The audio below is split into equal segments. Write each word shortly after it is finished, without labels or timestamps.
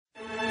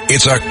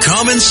It's a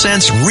common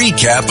sense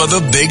recap of the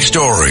big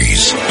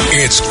stories.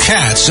 It's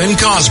Katz and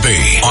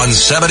Cosby on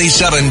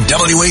 77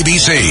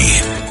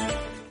 WABC.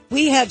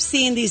 We have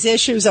seen these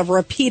issues of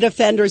repeat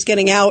offenders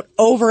getting out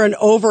over and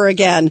over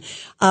again,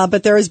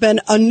 but there has been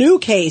a new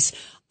case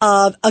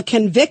of a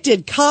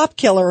convicted cop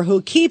killer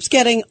who keeps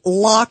getting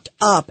locked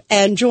up.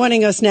 And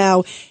joining us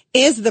now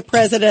is the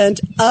president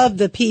of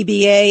the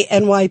PBA,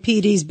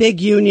 NYPD's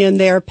big union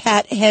there,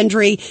 Pat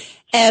Hendry.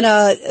 And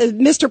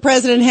Mr.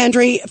 President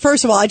Hendry,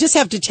 first of all, I just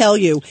have to tell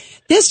you,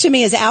 this to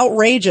me is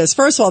outrageous.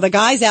 First of all, the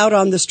guy's out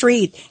on the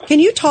street. Can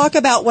you talk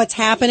about what's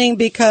happening?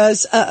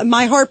 Because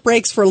my heart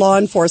breaks for law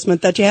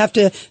enforcement that you have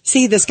to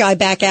see this guy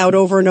back out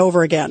over and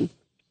over again.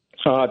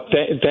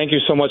 Thank you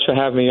so much for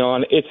having me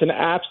on. It's an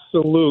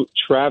absolute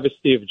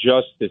travesty of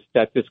justice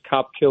that this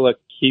cop killer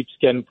keeps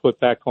getting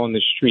put back on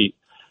the street.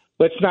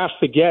 Let's not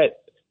forget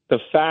the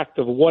fact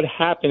of what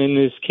happened in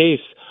this case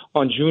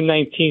on June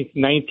 19th,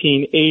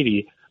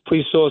 1980.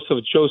 Police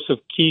officer Joseph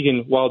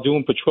Keegan, while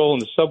doing patrol in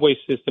the subway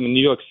system in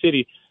New York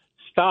City,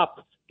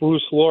 stopped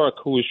Bruce Lorick,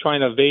 who was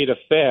trying to evade a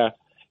fare.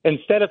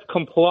 Instead of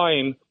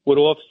complying with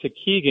Officer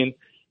Keegan,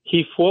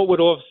 he fought with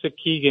Officer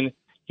Keegan.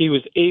 He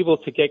was able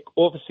to get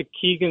Officer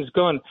Keegan's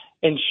gun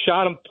and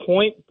shot him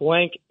point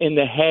blank in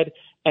the head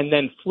and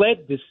then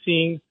fled the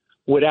scene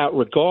without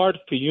regard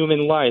for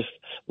human life.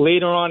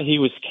 Later on, he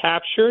was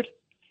captured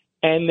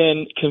and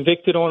then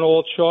convicted on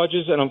all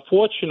charges. And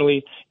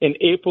unfortunately, in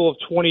April of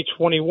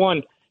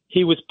 2021,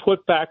 he was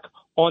put back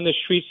on the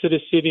streets of the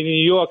city of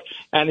New York.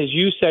 And as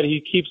you said, he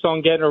keeps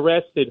on getting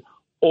arrested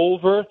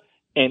over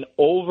and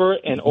over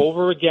and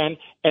over again.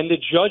 And the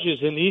judges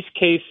in these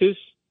cases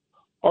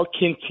are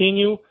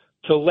continue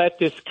to let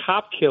this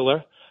cop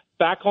killer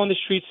back on the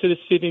streets of the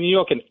city of New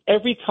York. And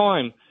every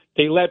time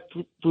they let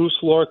Bruce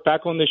Lorick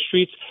back on the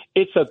streets,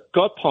 it's a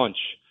gut punch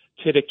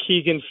to the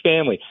Keegan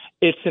family.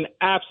 It's an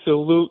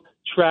absolute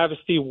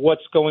travesty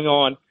what's going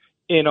on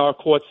in our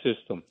court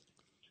system.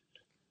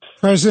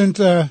 President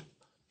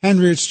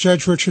Henry, it's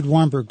Judge Richard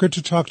Weinberg. Good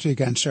to talk to you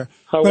again, sir.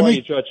 How are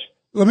you, Judge?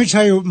 Let me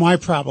tell you what my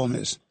problem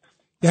is.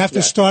 You have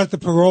to start at the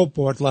parole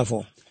board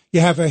level.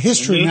 You have a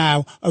history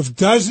now of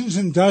dozens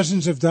and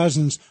dozens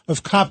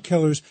of cop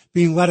killers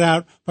being let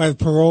out by the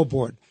parole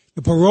board.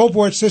 The parole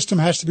board system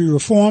has to be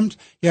reformed.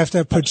 You have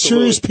to put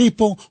serious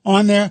people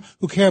on there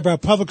who care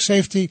about public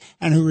safety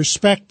and who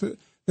respect the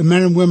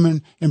men and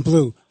women in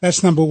blue.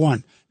 That's number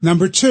one.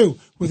 Number two,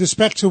 with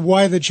respect to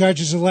why the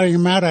judges are letting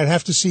him out, I'd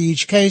have to see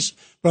each case.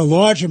 But a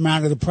large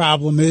amount of the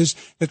problem is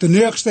that the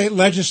New York State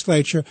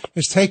legislature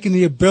has taken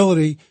the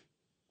ability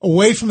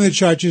away from the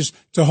judges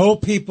to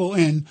hold people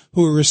in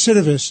who are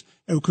recidivists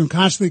and who can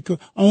constantly,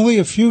 only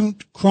a few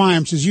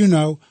crimes, as you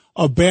know,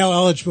 are bail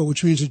eligible,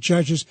 which means the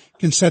judges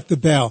can set the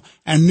bail.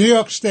 And New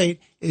York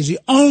State is the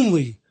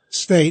only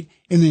state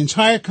in the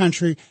entire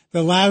country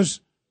that allows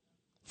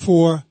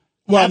for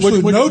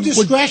no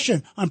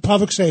discretion on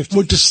public safety.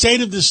 With the state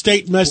of the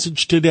state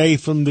message today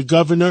from the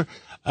governor,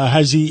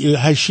 has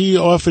she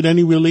offered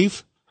any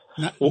relief?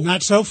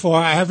 Not so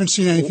far. I haven't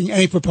seen anything,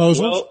 any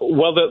proposals.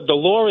 Well, the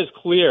law is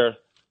clear.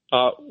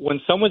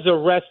 When someone's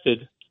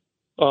arrested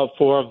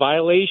for a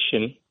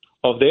violation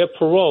of their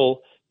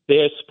parole,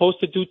 they're supposed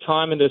to do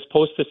time and they're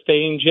supposed to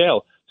stay in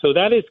jail. So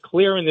that is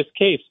clear in this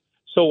case.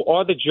 So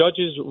are the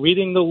judges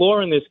reading the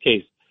law in this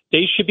case?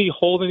 They should be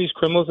holding these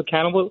criminals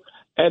accountable,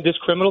 and this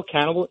criminal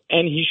accountable,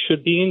 and he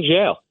should be in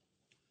jail.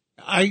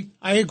 I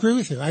agree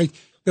with you.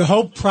 The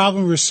whole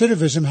problem of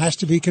recidivism has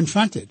to be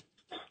confronted,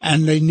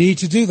 and they need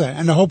to do that.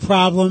 And the whole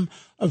problem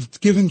of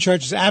giving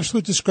judges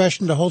absolute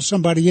discretion to hold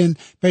somebody in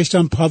based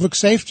on public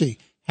safety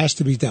has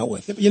to be dealt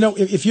with. You know,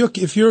 if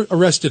you're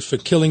arrested for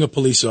killing a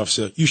police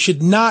officer, you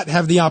should not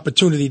have the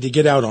opportunity to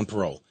get out on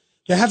parole.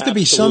 There have to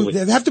be some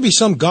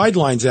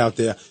guidelines out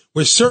there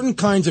where certain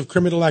kinds of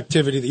criminal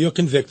activity that you're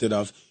convicted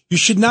of, you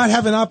should not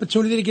have an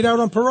opportunity to get out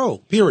on parole,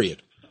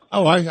 period.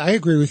 Oh, I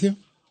agree with you.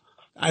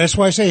 That's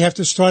why I say you have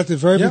to start at the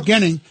very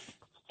beginning.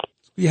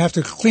 You have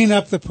to clean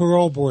up the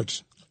parole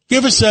boards.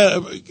 Give us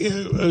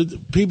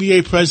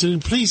PBA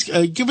President, please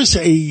give us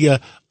a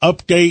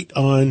update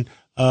on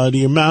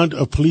the amount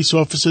of police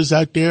officers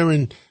out there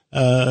and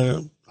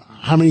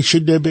how many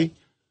should there be?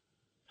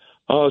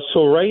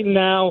 So right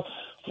now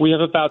we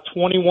have about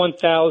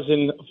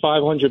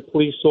 21,500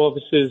 police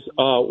officers.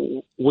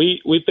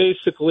 We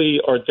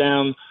basically are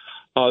down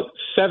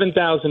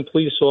 7,000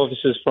 police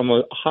officers from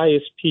the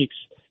highest peaks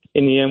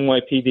in the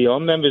NYPD. Our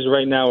members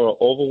right now are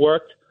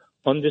overworked,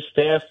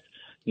 understaffed,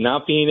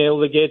 not being able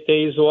to get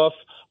days off,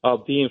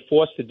 being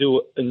forced to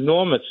do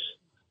enormous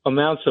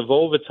amounts of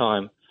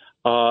overtime.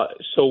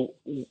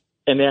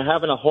 And they're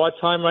having a hard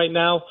time right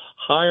now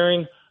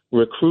hiring,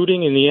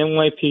 recruiting in the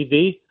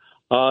NYPD,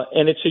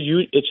 and it's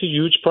a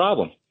huge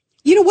problem.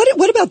 You know,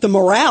 what about the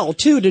morale,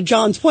 too, to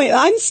John's point?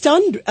 I'm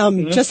stunned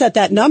just at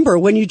that number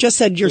when you just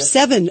said you're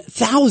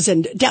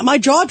 7,000. My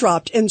jaw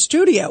dropped in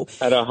studio.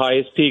 At our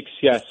highest peaks,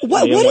 yes,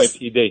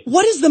 NYPD.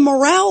 What is the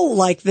morale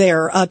like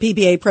there,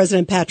 PBA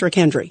President Patrick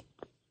Hendry?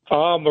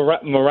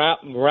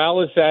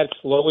 Morale is at its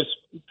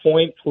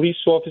point. Police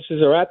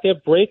officers are at their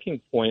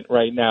breaking point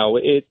right now.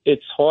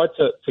 It's hard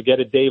to get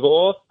a day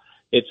off.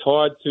 It's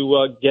hard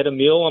to get a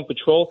meal on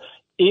patrol.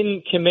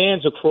 In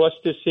commands across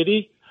the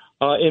city,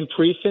 in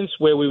precincts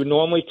where we would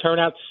normally turn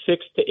out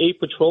 6 to 8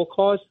 patrol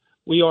cars,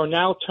 we are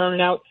now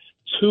turning out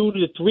 2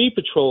 to 3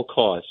 patrol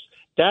cars.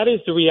 That is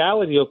the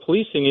reality of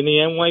policing in the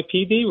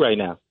NYPD right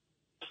now.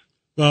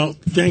 Well,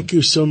 thank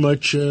you so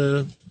much,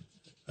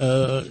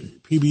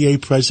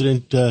 PBA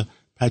President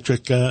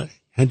Patrick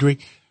Hendry.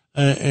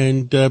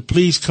 And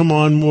please come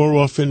on more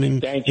often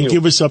and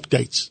give us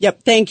updates.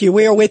 Yep, thank you.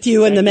 We are with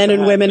you and the men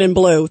and women in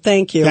blue.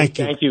 Thank you. Thank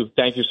you. Thank you.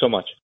 Thank you so much.